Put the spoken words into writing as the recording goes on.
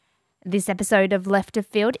This episode of Left of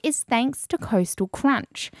Field is thanks to Coastal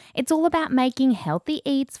Crunch. It's all about making healthy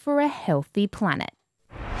eats for a healthy planet.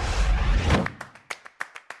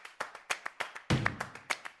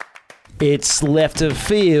 It's Left of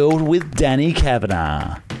Field with Danny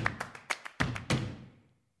Kavanagh.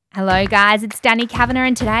 Hello guys, it's Danny Kavanagh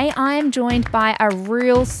and today I am joined by a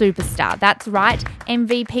real superstar. That's right,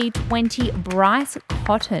 MVP 20 Bryce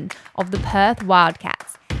Cotton of the Perth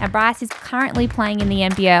Wildcats. Now Bryce is currently playing in the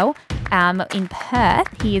NBL in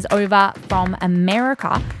Perth. He is over from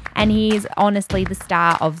America and he is honestly the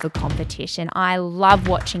star of the competition. I love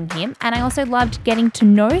watching him and I also loved getting to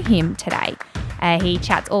know him today. He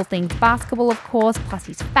chats all things basketball, of course, plus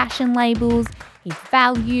his fashion labels, his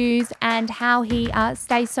values, and how he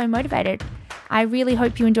stays so motivated. I really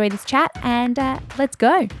hope you enjoy this chat, and let's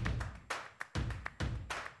go.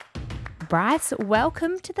 Bryce,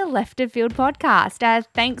 welcome to the Left of Field podcast.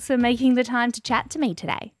 Thanks for making the time to chat to me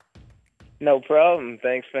today. No problem.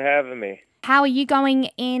 Thanks for having me. How are you going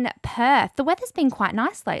in Perth? The weather's been quite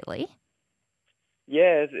nice lately.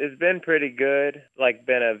 Yeah, it's been pretty good.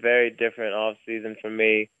 Been a very different off season for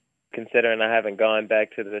me, considering I haven't gone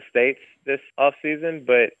back to the States this off season.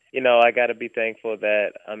 But, I got to be thankful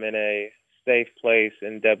that I'm in a safe place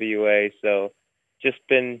in WA. So just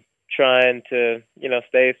been trying to,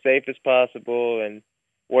 stay as safe as possible and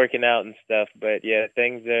working out and stuff. But yeah,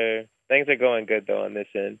 things are going good though on this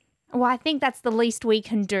end. Well, I think that's the least we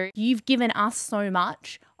can do. You've given us so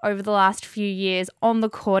much over the last few years on the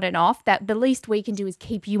court and off that the least we can do is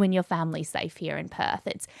keep you and your family safe here in Perth.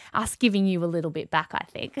 It's us giving you a little bit back, I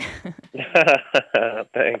think.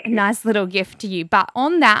 Thank you. Nice little gift to you. But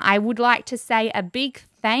on that, I would like to say a big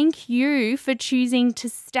thank you for choosing to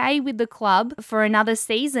stay with the club for another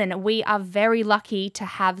season. We are very lucky to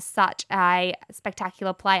have such a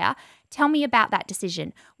spectacular player. Tell me about that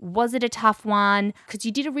decision. Was it a tough one? Because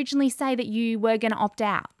you did originally say that you were going to opt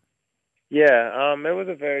out. Yeah, it was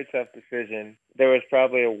a very tough decision. There was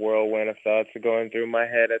probably a whirlwind of thoughts going through my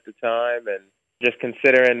head at the time, and just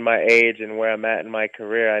considering my age and where I'm at in my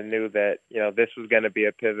career, I knew that, this was going to be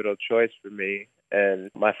a pivotal choice for me and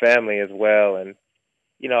my family as well. And,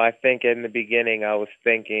 I think in the beginning I was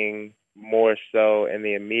thinking more so in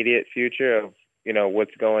the immediate future of,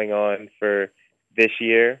 what's going on for this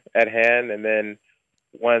year at hand. And then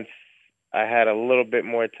once I had a little bit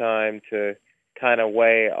more time to kind of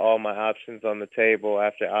weigh all my options on the table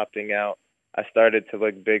after opting out, I started to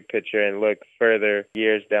look big picture and look further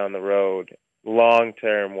years down the road,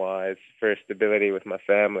 long-term wise, for stability with my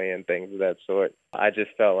family and things of that sort. I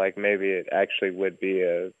just felt like maybe it actually would be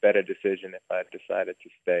a better decision if I decided to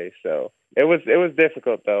stay. So it was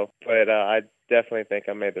difficult though, but I definitely think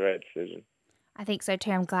I made the right decision. I think so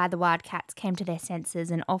too. I'm glad the Wildcats came to their senses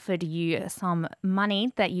and offered you some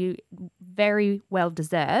money that you very well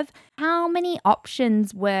deserve. How many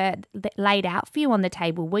options were laid out for you on the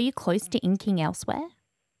table? Were you close to inking elsewhere?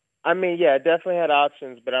 I mean, yeah, I definitely had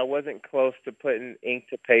options, but I wasn't close to putting ink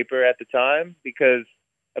to paper at the time because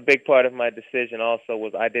a big part of my decision also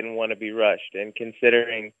was I didn't want to be rushed. And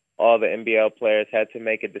considering all the NBL players had to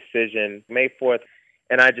make a decision May 4th,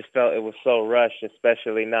 and I just felt it was so rushed,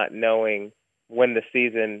 especially not knowing when the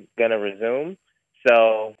season going to resume.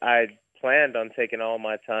 So I planned on taking all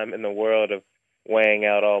my time in the world of weighing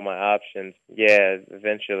out all my options. Yeah,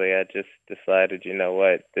 eventually I just decided, you know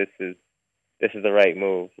what, this is the right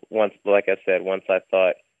move. Once I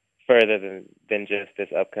thought further than just this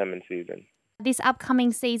upcoming season. This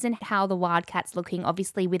upcoming season, how are the Wildcats looking?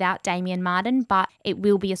 Obviously without Damian Martin, but it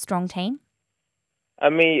will be a strong team.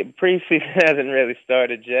 I mean, preseason hasn't really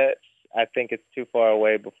started yet. I think it's too far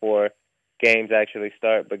away before games actually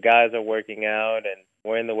start, but guys are working out and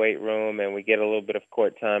we're in the weight room and we get a little bit of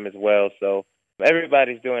court time as well. So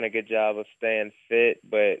everybody's doing a good job of staying fit,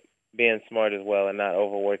 but being smart as well and not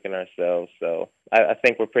overworking ourselves. So I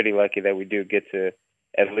think we're pretty lucky that we do get to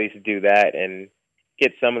at least do that and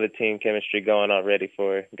get some of the team chemistry going already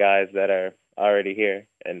for guys that are already here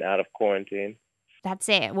and out of quarantine. That's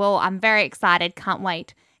it. Well, I'm very excited. Can't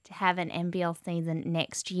wait to have an NBL season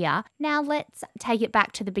next year. Now let's take it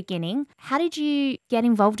back to the beginning. How did you get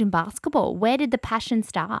involved in basketball? Where did the passion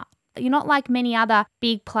start? You're not like many other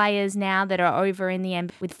big players now that are over in the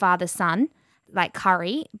end with father-son, like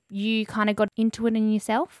Curry. You kind of got into it in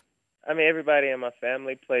yourself? I mean, everybody in my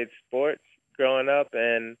family played sports growing up,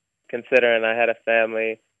 and considering I had a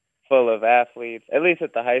family full of athletes, at least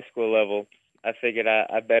at the high school level, I figured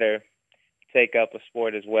I better take up a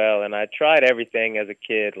sport as well. And I tried everything as a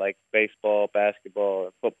kid, like baseball, basketball,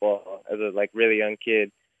 and football as a really young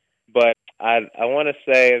kid. But I want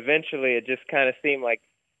to say eventually it just kind of seemed like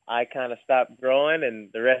I kind of stopped growing and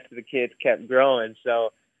the rest of the kids kept growing.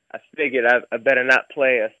 So I figured I better not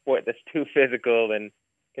play a sport that's too physical, and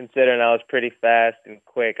considering I was pretty fast and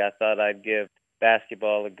quick, I thought I'd give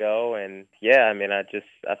basketball a go. And yeah, I mean, I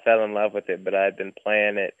fell in love with it, but I'd been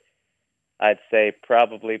playing it, I'd say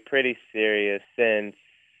probably pretty serious since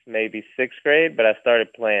maybe sixth grade, but I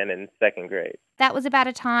started playing in second grade. That was about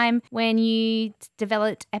a time when you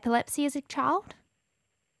developed epilepsy as a child?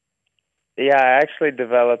 Yeah, I actually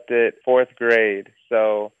developed it fourth grade,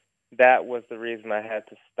 so that was the reason I had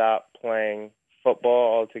to stop playing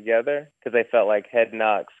football altogether, because I felt like head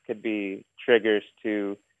knocks could be triggers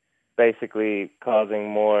to basically causing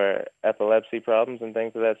more epilepsy problems and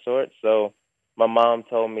things of that sort. So my mom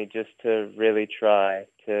told me just to really try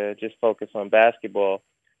to just focus on basketball.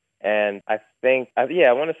 And I think, yeah,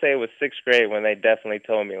 I want to say it was sixth grade when they definitely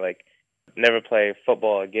told me, like, never play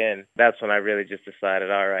football again. That's when I really just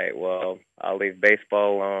decided, all right, well, I'll leave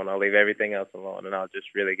baseball alone. I'll leave everything else alone, and I'll just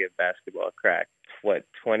really give basketball a crack.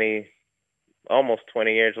 Almost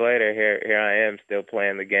 20 years later, here I am still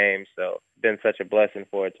playing the game. So it's been such a blessing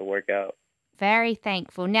for it to work out. Very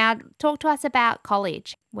thankful. Now, talk to us about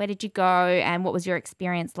college. Where did you go and what was your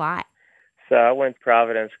experience like? So I went to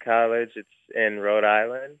Providence College. It's in Rhode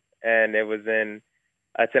Island, and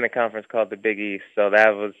it's in a conference called the Big East. So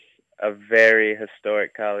that was a very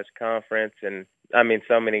historic college conference, and I mean,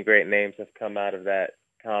 so many great names have come out of that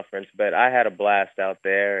conference, but I had a blast out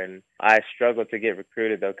there, and I struggled to get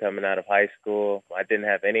recruited though coming out of high school. I didn't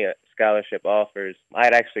have any scholarship offers. I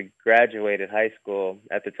had actually graduated high school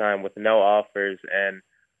at the time with no offers, and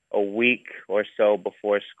a week or so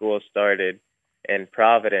before school started in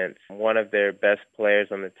Providence, one of their best players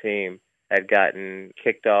on the team had gotten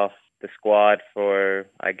kicked off the squad for,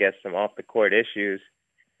 I guess, some off the court issues,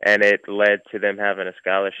 and it led to them having a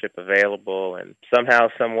scholarship available. And somehow,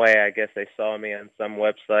 some way, I guess they saw me on some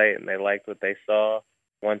website and they liked what they saw.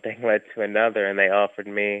 One thing led to another, and they offered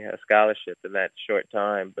me a scholarship in that short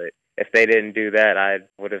time. But if they didn't do that, I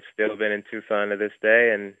would have still been in Tucson to this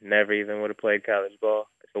day and never even would have played college ball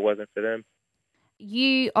if it wasn't for them.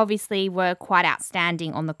 You obviously were quite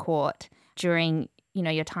outstanding on the court during,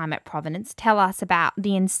 your time at Providence. Tell us about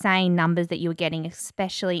the insane numbers that you were getting,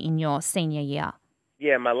 especially in your senior year.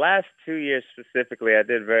 Yeah, my last 2 years specifically, I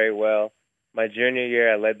did very well. My junior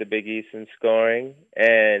year, I led the Big East in scoring,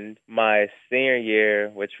 and my senior year,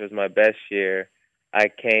 which was my best year, I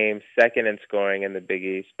came second in scoring in the Big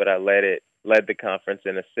East, but I led the conference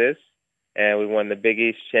in assists, and we won the Big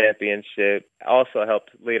East championship. I also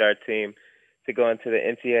helped lead our team to go into the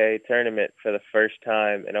NCAA tournament for the first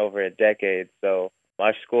time in over a decade. So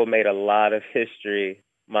our school made a lot of history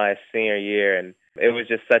my senior year, and it was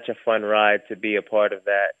just such a fun ride to be a part of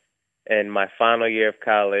that. And my final year of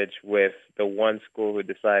college with the one school who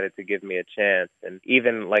decided to give me a chance. And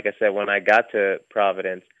even, like I said, when I got to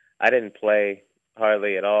Providence, I didn't play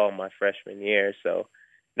hardly at all my freshman year. So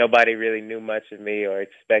nobody really knew much of me or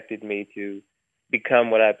expected me to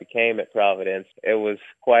become what I became at Providence. It was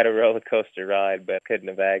quite a roller coaster ride, but couldn't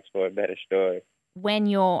have asked for a better story. When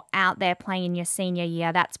you're out there playing in your senior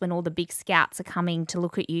year, that's when all the big scouts are coming to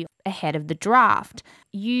look at you ahead of the draft.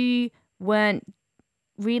 You weren't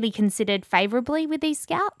really considered favourably with these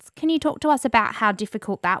scouts. Can you talk to us about how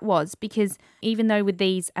difficult that was? Because even though with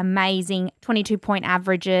these amazing 22-point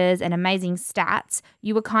averages and amazing stats,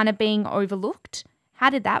 you were kind of being overlooked. How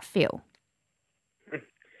did that feel?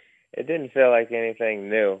 It didn't feel like anything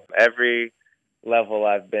new. Every level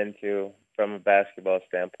I've been to from a basketball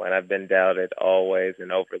standpoint, I've been doubted always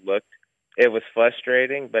and overlooked. It was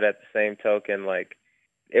frustrating, but at the same token, like,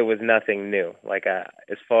 it was nothing new. Like,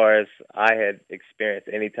 as far as I had experienced,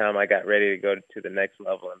 anytime I got ready to go to the next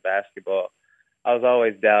level in basketball, I was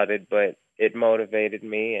always doubted, but it motivated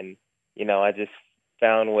me. And, I just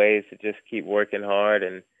found ways to just keep working hard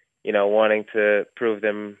and, wanting to prove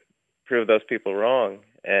those people wrong.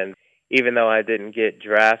 And even though I didn't get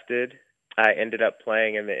drafted, I ended up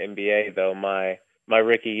playing in the NBA, though, my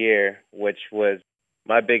rookie year, which was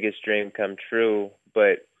my biggest dream come true.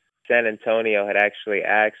 But San Antonio had actually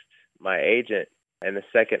asked my agent in the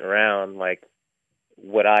second round, like,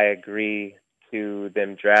 would I agree to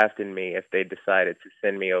them drafting me if they decided to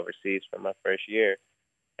send me overseas for my first year?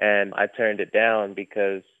 And I turned it down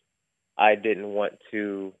because I didn't want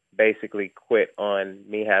to basically quit on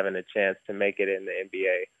me having a chance to make it in the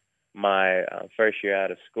NBA my first year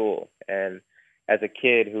out of school. And as a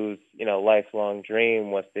kid whose, lifelong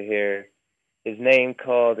dream was to hear his name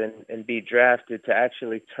called and be drafted, to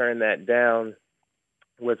actually turn that down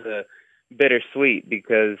was a bittersweet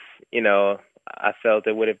because, I felt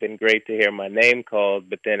it would have been great to hear my name called,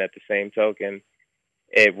 but then at the same token,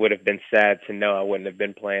 it would have been sad to know I wouldn't have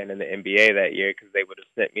been playing in the NBA that year because they would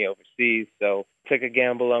have sent me overseas. So took a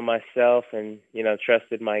gamble on myself and,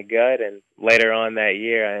 trusted my gut. And later on that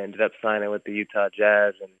year, I ended up signing with the Utah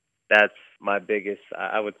Jazz. And that's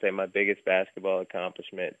I would say my biggest basketball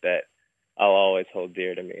accomplishment that I'll always hold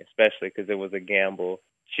dear to me, especially because it was a gamble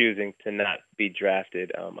choosing to not be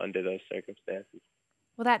drafted under those circumstances.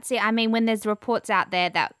 Well, that's it. I mean, when there's reports out there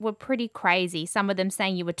that were pretty crazy, some of them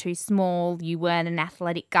saying you were too small, you weren't an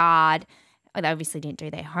athletic guard. They obviously didn't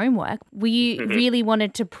do their homework. You really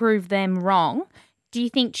wanted to prove them wrong. Do you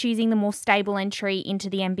think choosing the more stable entry into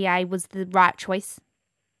the NBA was the right choice?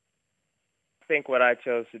 I think what I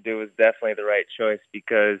chose to do was definitely the right choice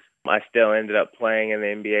because I still ended up playing in the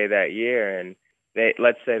NBA that year. And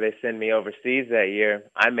let's say they send me overseas that year,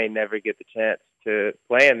 I may never get the chance to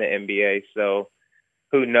play in the NBA. So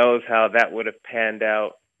who knows how that would have panned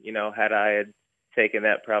out, had I had taken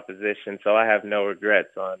that proposition. So I have no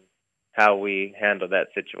regrets on how we handled that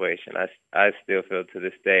situation. I still feel to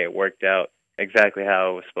this day it worked out exactly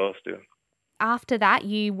how it was supposed to. After that,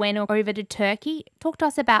 you went over to Turkey. Talk to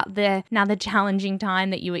us about another challenging time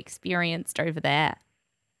that you experienced over there.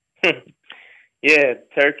 Yeah,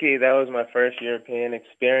 Turkey, that was my first European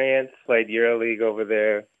experience. Played EuroLeague over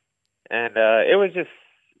there. And it was just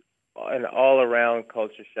an all-around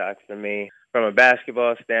culture shock for me from a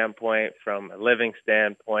basketball standpoint, from a living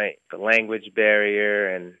standpoint, the language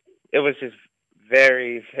barrier, and it was just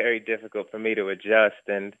very, very difficult for me to adjust.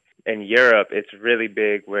 And in Europe, it's really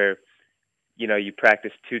big where, you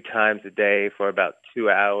practice 2 times a day for about 2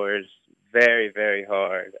 hours, very, very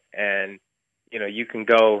hard. And, you can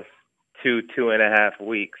go 2.5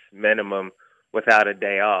 weeks minimum without a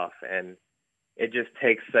day off. And it just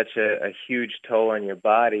takes such a huge toll on your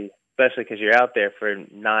body, especially because you're out there for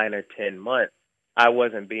 9 or 10 months. I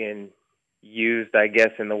wasn't being used, I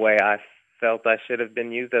guess, in the way I felt I should have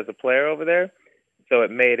been used as a player over there. So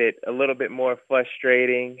it made it a little bit more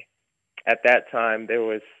frustrating. At that time, there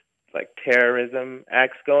was terrorism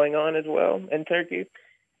acts going on as well in Turkey.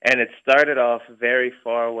 And it started off very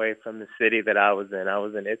far away from the city that I was in. I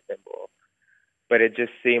was in Istanbul. But it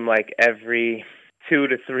just seemed like every 2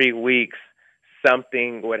 to 3 weeks,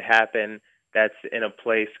 something would happen that's in a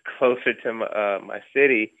place closer to my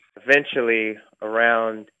city. Eventually,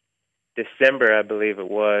 around December, I believe it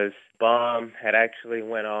was, bomb had actually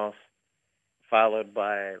went off, followed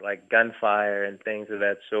by gunfire and things of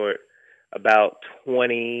that sort, about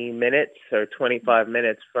 20 minutes or 25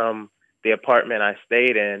 minutes from the apartment I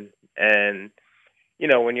stayed in. And,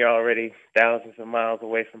 when you're already thousands of miles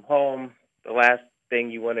away from home, the last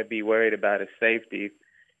thing you want to be worried about is safety.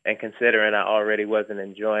 And considering I already wasn't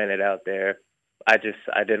enjoying it out there, I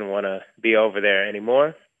didn't want to be over there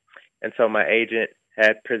anymore. And so my agent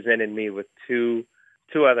had presented me with two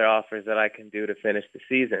other offers that I can do to finish the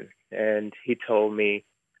season. And he told me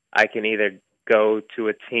I can either go to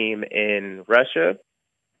a team in Russia,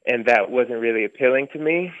 and that wasn't really appealing to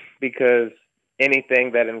me because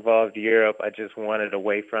anything that involved Europe, I just wanted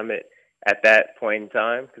away from it at that point in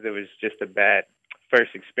time because it was just a bad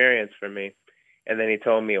first experience for me. And then he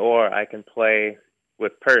told me, or I can play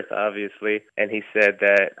with Perth, obviously. And he said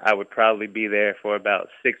that I would probably be there for about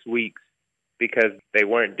 6 weeks because they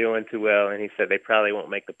weren't doing too well. And he said they probably won't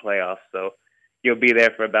make the playoffs. So you'll be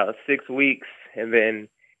there for about 6 weeks. And then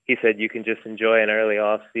he said you can just enjoy an early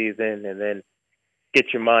off season and then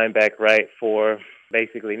get your mind back right for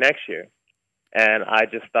basically next year. And I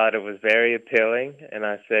just thought it was very appealing. And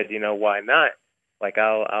I said, why not?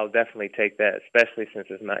 I'll definitely take that, especially since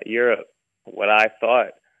it's not Europe. What I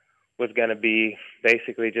thought was going to be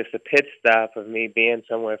basically just a pit stop of me being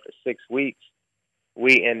somewhere for 6 weeks.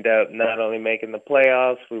 We end up not only making the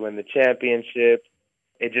playoffs, we win the championship.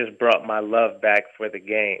 It just brought my love back for the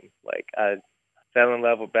game. I fell in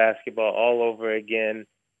love with basketball all over again,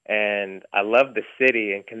 and I love the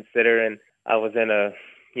city. And considering I was in a,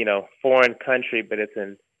 foreign country, but it's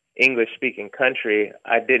an English-speaking country,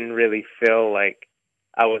 I didn't really feel like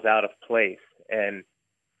I was out of place. And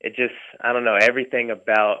it just, I don't know, everything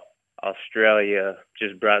about Australia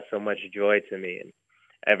just brought so much joy to me. And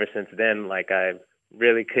ever since then, I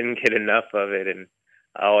really couldn't get enough of it. And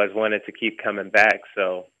I always wanted to keep coming back.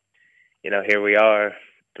 So, here we are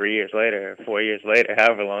 3 years later, 4 years later,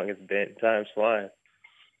 however long it's been. Time's flying.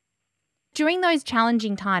 During those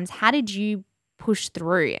challenging times, how did you push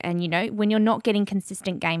through? And, when you're not getting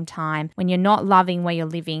consistent game time, when you're not loving where you're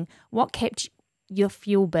living, what kept your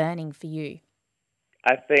fuel burning for you?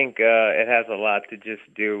 I think it has a lot to just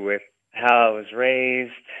do with how I was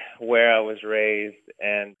raised, where I was raised,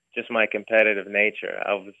 and just my competitive nature.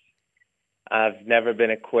 I've never been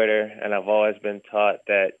a quitter, and I've always been taught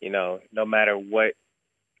that, no matter what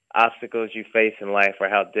obstacles you face in life or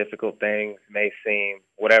how difficult things may seem,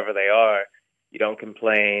 whatever they are, you don't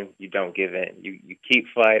complain, you don't give in. You keep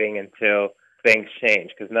fighting until things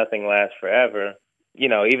change because nothing lasts forever.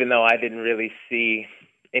 Even though I didn't really see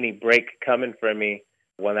any break coming for me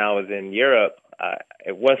when I was in Europe,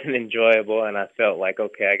 it wasn't enjoyable, and I felt like,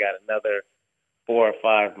 okay, I got another 4 or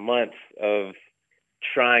 5 months of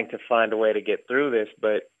trying to find a way to get through this,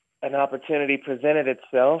 but an opportunity presented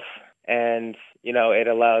itself, and it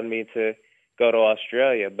allowed me to go to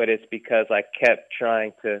Australia. But it's because I kept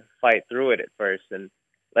trying to fight through it at first. And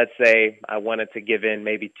let's say I wanted to give in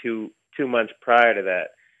maybe two months prior to that,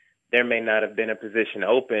 there may not have been a position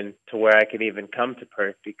open to where I could even come to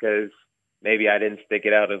Perth because maybe I didn't stick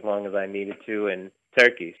it out as long as I needed to in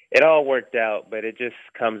Turkey. It all worked out, but it just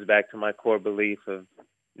comes back to my core belief of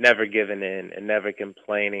never giving in and never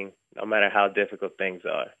complaining, no matter how difficult things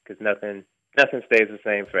are, because nothing stays the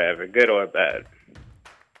same forever, good or bad.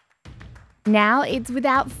 Now it's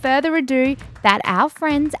without further ado that our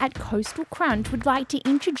friends at Coastal Crunch would like to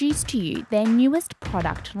introduce to you their newest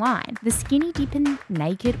product line, the Skinny Dippin'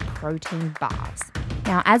 Naked Protein Bars.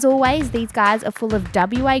 Now, as always, these guys are full of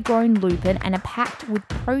WA-grown lupin and are packed with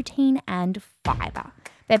protein and fibre.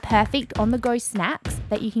 They're perfect on-the-go snacks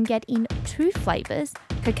that you can get in 2 flavours,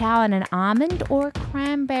 cacao and an almond, or a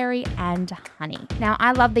cranberry and honey. Now,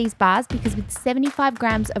 I love these bars because with 75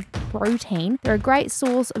 grams of protein, they're a great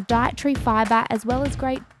source of dietary fibre as well as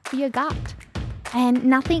great for your gut. And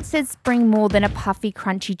nothing says spring more than a puffy,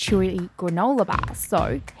 crunchy, chewy granola bar.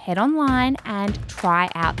 So head online and try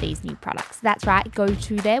out these new products. That's right, go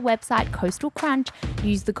to their website, Coastal Crunch,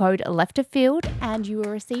 use the code LEFTOFFIELD and you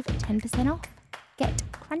will receive 10% off. Get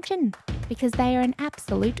crunching because they are an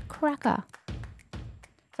absolute cracker.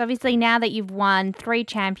 So obviously now that you've won 3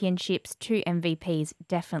 championships, 2 MVPs,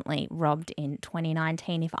 definitely robbed in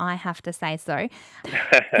 2019 if I have to say so.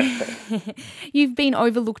 You've been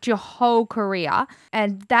overlooked your whole career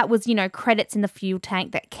and that was, credits in the fuel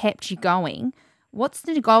tank that kept you going. What's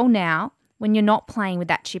the goal now when you're not playing with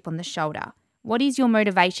that chip on the shoulder? What is your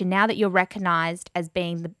motivation now that you're recognised as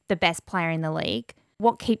being the best player in the league?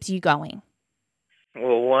 What keeps you going?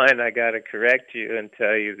 Well, one, I got to correct you and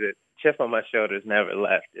tell you that chip on my shoulder's never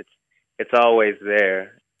left. It's always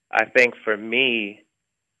there. I think for me,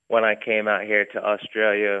 when I came out here to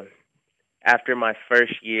Australia, after my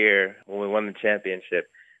first year when we won the championship,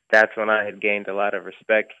 that's when I had gained a lot of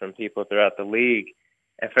respect from people throughout the league.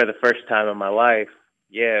 And for the first time in my life,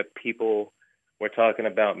 people were talking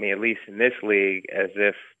about me, at least in this league, as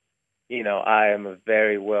if, I am a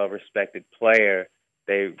very well-respected player.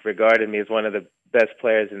 They regarded me as one of the best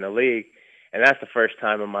players in the league. And that's the first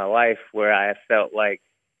time in my life where I felt like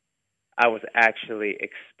I was actually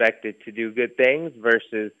expected to do good things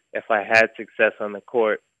versus if I had success on the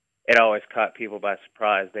court, it always caught people by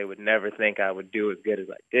surprise. They would never think I would do as good as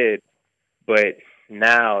I did. But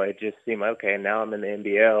now it just seemed like, okay, now I'm in the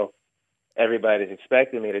NBL. Everybody's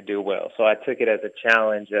expecting me to do well. So I took it as a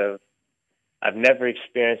challenge of, I've never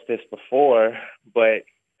experienced this before, but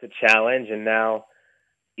it's a challenge. And now,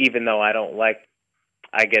 even though I don't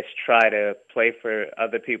try to play for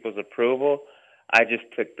other people's approval, I just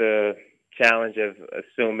took the challenge of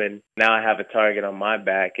assuming now I have a target on my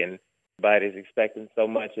back and everybody's expecting so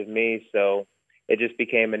much of me. So it just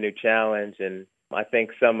became a new challenge. And I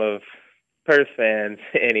think some of Perth fans,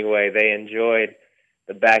 anyway, they enjoyed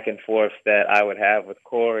the back and forth that I would have with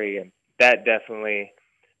Corey. And that definitely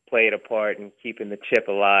played a part in keeping the chip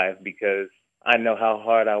alive because I know how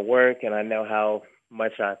hard I work and I know how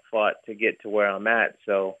much I fought to get to where I'm at.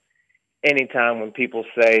 So anytime when people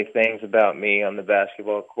say things about me on the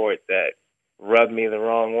basketball court that rub me the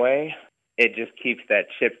wrong way, it just keeps that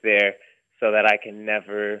chip there so that I can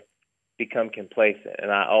never become complacent.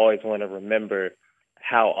 And I always want to remember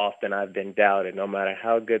how often I've been doubted. No matter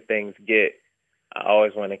how good things get, I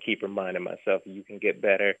always want to keep reminding myself you can get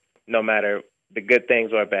better. No matter the good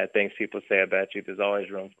things or bad things people say about you, there's always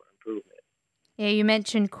room for improvement. Yeah, you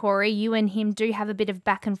mentioned Corey. You and him do have a bit of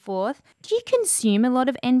back and forth. Do you consume a lot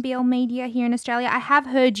of NBL media here in Australia? I have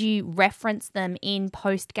heard you reference them in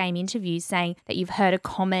post-game interviews saying that you've heard a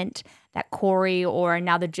comment that Corey or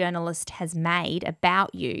another journalist has made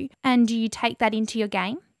about you. And do you take that into your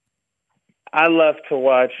game? I love to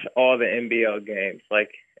watch all the NBL games. Like,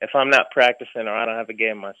 if I'm not practicing or I don't have a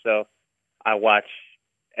game myself, I watch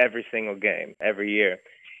every single game every year.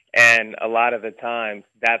 And a lot of the times,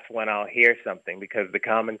 that's when I'll hear something because the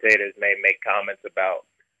commentators may make comments about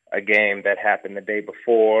a game that happened the day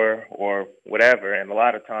before or whatever. And a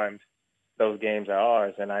lot of times, those games are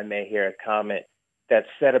ours, and I may hear a comment that's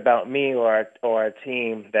said about me or a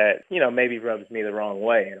team that, maybe rubs me the wrong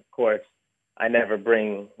way. And, of course, I never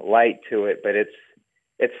bring light to it, but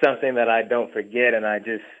it's something that I don't forget, and I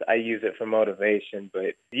use it for motivation. But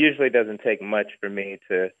it usually doesn't take much for me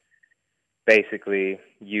to basically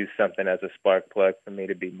use something as a spark plug for me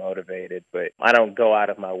to be motivated. But I don't go out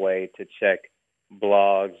of my way to check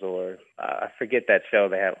blogs or I forget that show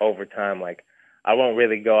they have Overtime. Like, I won't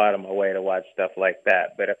really go out of my way to watch stuff like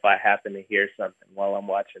that. But if I happen to hear something while I'm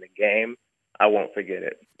watching a game, I won't forget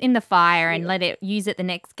it. In the fire and let it use it the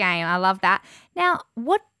next game. I love that. Now,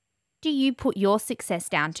 what do you put your success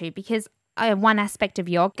down to? Because one aspect of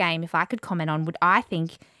your game, if I could comment on, what I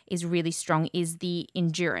think is really strong is the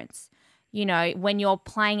endurance. You know, when you're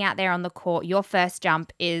playing out there on the court, your first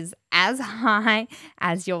jump is as high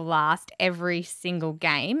as your last every single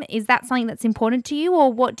game. Is that something that's important to you,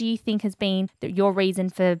 or what do you think has been your reason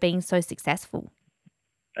for being so successful?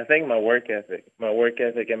 I think my work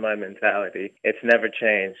ethic and my mentality, it's never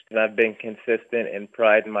changed. And I've been consistent and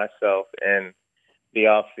priding myself in the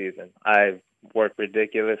off season. I work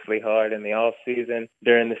ridiculously hard in the off season.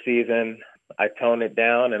 During the season, I tone it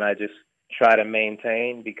down and I just try to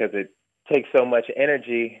maintain because it takes so much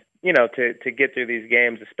energy, to get through these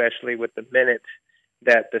games, especially with the minutes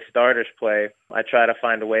that the starters play. I try to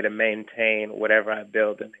find a way to maintain whatever I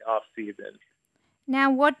build in the off season.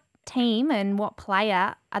 Now, what team and what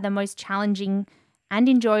player are the most challenging and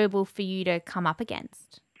enjoyable for you to come up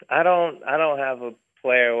against? I don't have a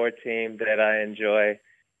player or team that I enjoy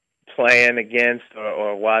playing against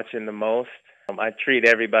or watching the most. I treat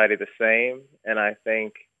everybody the same, and I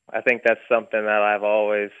think that's something that I've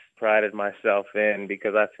always prided myself in,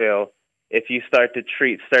 because I feel if you start to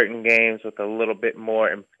treat certain games with a little bit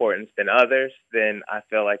more importance than others, then I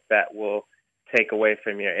feel like that will take away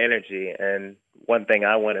from your energy. And one thing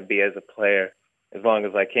I want to be as a player, as long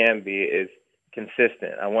as I can be, is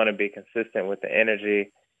consistent. I want to be consistent with the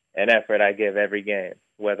energy and effort I give every game,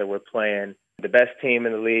 whether we're playing the best team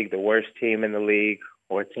in the league, the worst team in the league,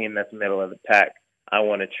 or a team that's middle of the pack. I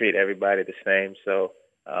want to treat everybody the same. So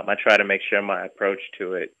I try to make sure my approach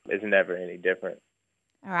to it is never any different.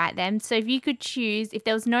 All right, then. So if you could choose, if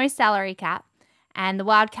there was no salary cap and the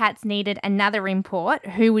Wildcats needed another import,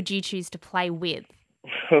 who would you choose to play with?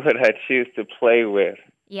 Who would I choose to play with?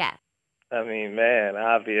 Yeah. I mean, man,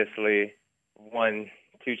 obviously won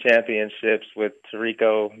 2 championships with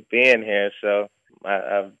Tirico being here, so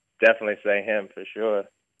I'd definitely say him for sure.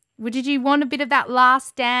 Well, did you want a bit of that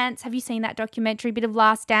Last Dance? Have you seen that documentary, bit of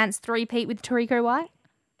Last Dance three-peat with Tirico White?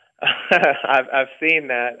 I've seen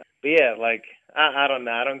that, but yeah, like I don't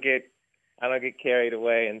know. I don't get carried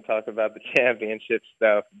away and talk about the championship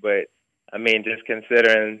stuff, but I mean, just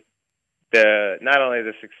considering not only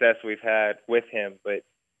the success we've had with him, but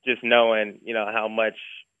just knowing how much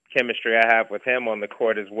chemistry I have with him on the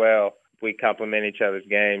court as well. We complement each other's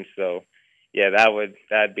games, so yeah,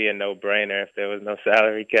 that'd be a no-brainer if there was no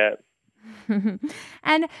salary cap.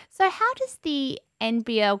 And so, how does the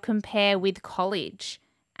NBL compare with college?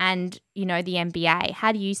 And, the NBA,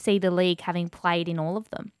 how do you see the league having played in all of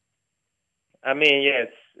them? I mean, yeah,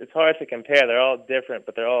 it's hard to compare. They're all different,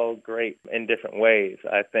 but they're all great in different ways.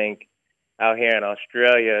 I think out here in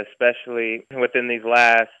Australia, especially within these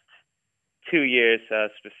last 2 years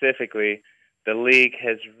specifically, the league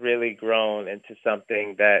has really grown into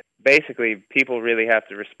something that basically people really have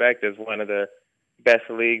to respect as one of the best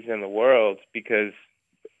leagues in the world, because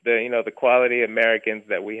the quality Americans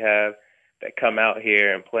that we have that come out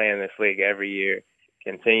here and play in this league every year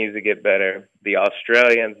continues to get better. The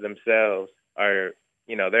Australians themselves are,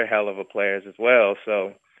 they're hell of a players as well.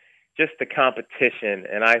 So just the competition,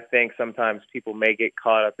 and I think sometimes people may get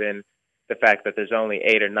caught up in the fact that there's only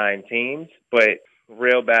 8 or 9 teams, but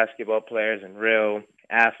real basketball players and real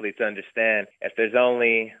athletes understand if there's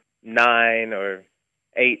only 9 or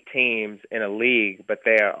 8 teams in a league, but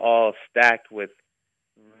they are all stacked with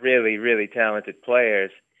really, really talented players,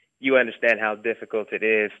 you understand how difficult it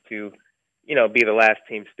is to, be the last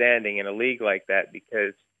team standing in a league like that,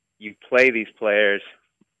 because you play these players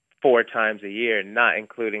 4 times a year, not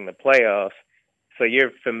including the playoffs. So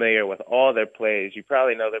you're familiar with all their plays. You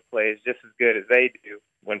probably know their plays just as good as they do.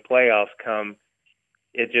 When playoffs come,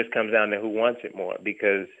 it just comes down to who wants it more,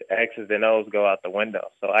 because X's and O's go out the window.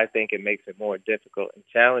 So I think it makes it more difficult and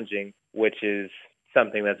challenging, which is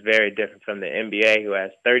something that's very different from the NBA, who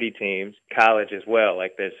has 30 teams, college as well.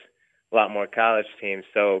 Like, there's a lot more college teams.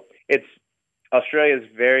 So Australia's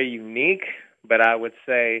very unique, but I would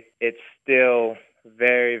say it's still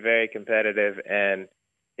very, very competitive, and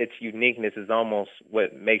its uniqueness is almost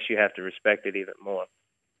what makes you have to respect it even more.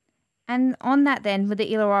 And on that then, with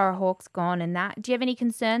the Illawarra Hawks gone and that, do you have any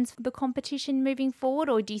concerns for the competition moving forward,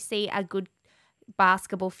 or do you see a good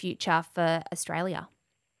basketball future for Australia?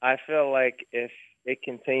 I feel like if it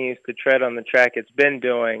continues to tread on the track it's been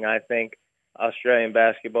doing, I think Australian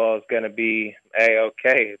basketball is going to be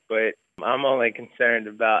A-okay. But I'm only concerned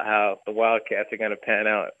about how the Wildcats are going to pan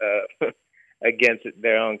out against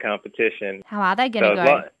their own competition. How are they going So to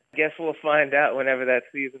go? I guess we'll find out whenever that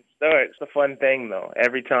season starts. It's a fun thing, though.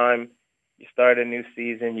 Every time you start a new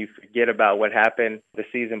season, you forget about what happened the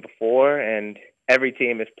season before, and every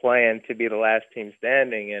team is playing to be the last team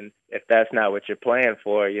standing. And if that's not what you're playing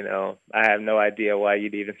for, I have no idea why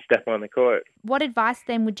you'd even step on the court. What advice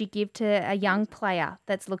then would you give to a young player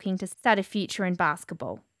that's looking to start a future in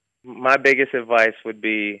basketball? My biggest advice would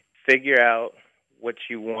be figure out what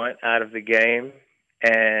you want out of the game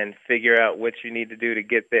and figure out what you need to do to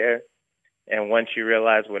get there. And once you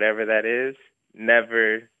realize whatever that is,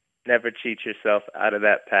 never cheat yourself out of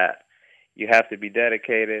that path. You have to be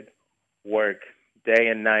dedicated, work day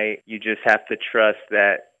and night. You just have to trust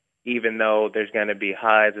that even though there's going to be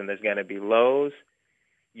highs and there's going to be lows,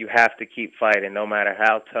 you have to keep fighting no matter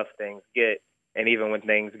how tough things get. And even when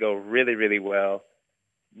things go really, really well,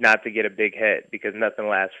 not to get a big hit, because nothing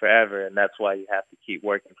lasts forever. And that's why you have to keep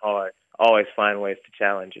working hard. Always find ways to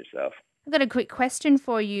challenge yourself. I've got a quick question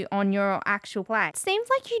for you on your actual play. It seems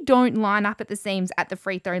like you don't line up at the seams at the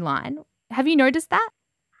free throw line. Have you noticed that?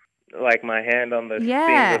 Like my hand on the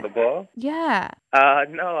Yeah. seams of the ball? Yeah.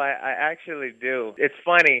 No, I actually do. It's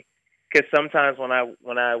funny because sometimes when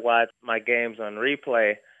I watch my games on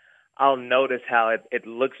replay, I'll notice how it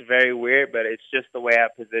looks very weird, but it's just the way I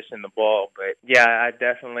position the ball. But yeah, I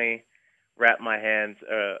definitely wrap my hands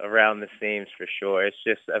around the seams for sure. It's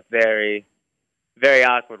just a very, very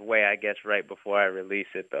awkward way, I guess, right before I release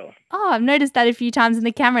it, though. Oh, I've noticed that a few times in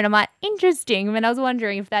the camera, and I'm like, interesting. I mean, I was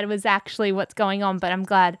wondering if that was actually what's going on, but I'm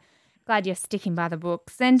glad you're sticking by the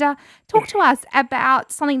books. And talk to us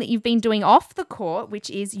about something that you've been doing off the court, which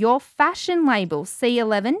is your fashion label,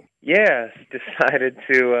 C11. Yeah, decided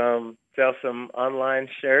to sell some online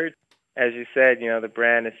shirts. As you said, the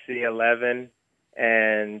brand is C11.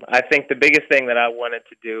 And I think the biggest thing that I wanted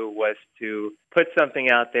to do was to put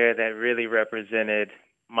something out there that really represented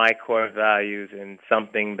my core values and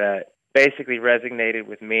something that basically resonated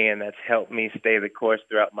with me and that's helped me stay the course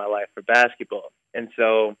throughout my life for basketball. And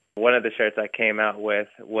so one of the shirts I came out with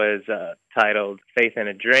was titled Faith in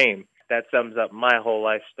a Dream. That sums up my whole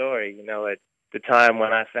life story. At the time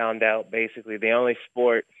when I found out basically the only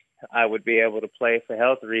sport I would be able to play for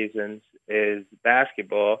health reasons is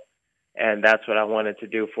basketball, and that's what I wanted to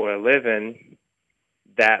do for a living.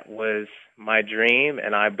 That was my dream,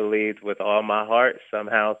 and I believed with all my heart,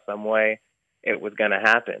 somehow, some way, it was going to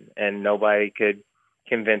happen, and nobody could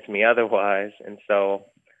convince me otherwise. And so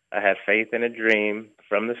I had faith in a dream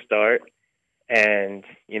from the start, and,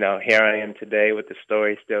 here I am today with the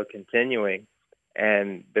story still continuing.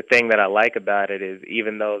 And the thing that I like about it is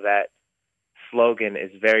even though that slogan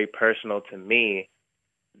is very personal to me,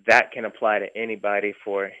 that can apply to anybody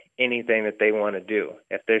for anything that they want to do.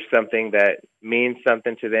 If there's something that means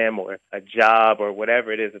something to them or a job or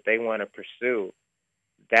whatever it is that they want to pursue,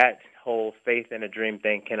 that whole faith in a dream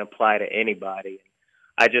thing can apply to anybody.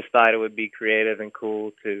 I just thought it would be creative and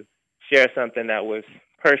cool to share something that was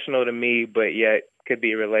personal to me, but yet could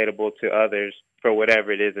be relatable to others for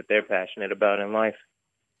whatever it is that they're passionate about in life.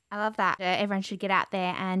 I love that. Everyone should get out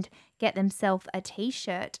there and get themselves a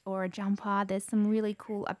T-shirt or a jumper. There's some really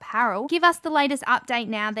cool apparel. Give us the latest update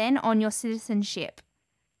now then on your citizenship.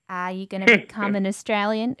 Are you going to become an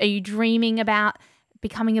Australian? Are you dreaming about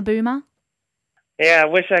becoming a boomer? Yeah, I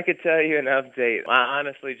wish I could tell you an update. I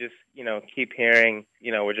honestly just, keep hearing,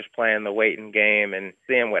 we're just playing the waiting game and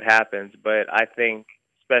seeing what happens. But I think,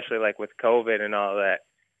 especially like with COVID and all that,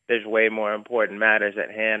 there's way more important matters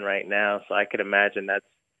at hand right now. So I could imagine that's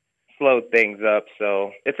slowed things up.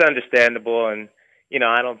 So it's understandable. And,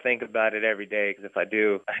 I don't think about it every day because if I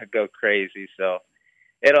do, I go crazy. So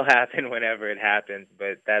it'll happen whenever it happens.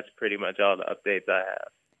 But that's pretty much all the updates I have.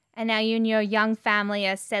 And now you and your young family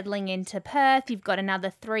are settling into Perth. You've got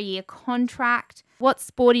another 3-year contract. What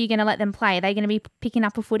sport are you going to let them play? Are they going to be picking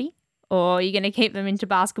up a footy? Or are you going to keep them into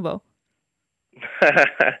basketball?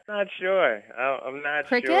 Not sure. I'm not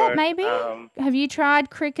cricket, sure. Cricket, maybe? Have you tried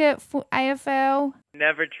cricket, AFL?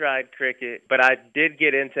 Never tried cricket, but I did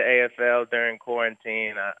get into AFL during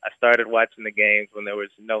quarantine. I started watching the games when there was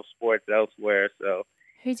no sports elsewhere. So,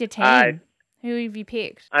 who's your team? Who have you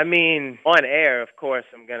picked? I mean, on air, of course,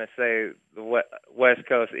 I'm going to say the West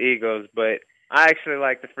Coast Eagles, but I actually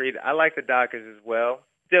like I like the Dockers as well.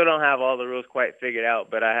 Still don't have all the rules quite figured out,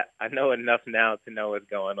 but I know enough now to know what's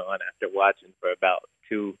going on after watching for about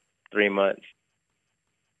 2-3 months.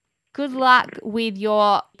 Good luck with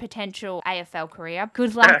your potential AFL career.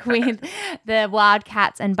 Good luck with the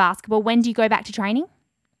Wildcats and basketball. When do you go back to training?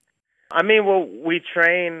 I mean, well, we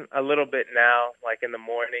train a little bit now, like in the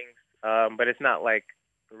mornings, but it's not like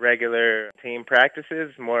regular team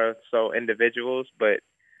practices, more so individuals. But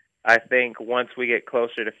I think once we get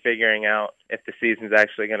closer to figuring out if the season's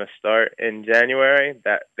actually going to start in January,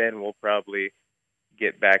 then we'll probably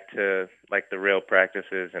get back to like the real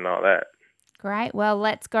practices and all that. Great. Well,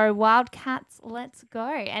 let's go Wildcats. Let's go.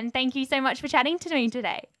 And thank you so much for chatting to me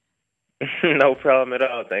today. No problem at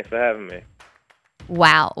all. Thanks for having me.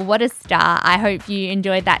 Wow, what a star. I hope you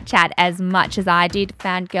enjoyed that chat as much as I did.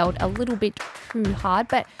 Found Geld a little bit too hard,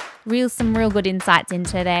 but some real good insights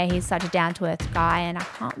into there. He's such a down-to-earth guy, and I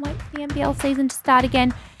can't wait for the NBL season to start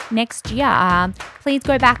again next year. Please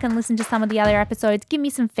go back and listen to some of the other episodes. Give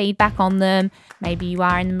me some feedback on them. Maybe you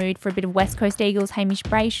are in the mood for a bit of West Coast Eagles, Hamish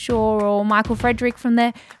Brayshaw or Michael Frederick from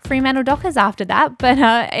the Fremantle Dockers after that. But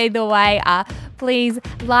either way, please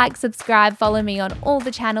like, subscribe, follow me on all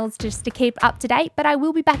the channels just to keep up to date. But I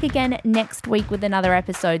will be back again next week with another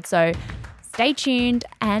episode. So stay tuned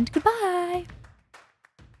and goodbye.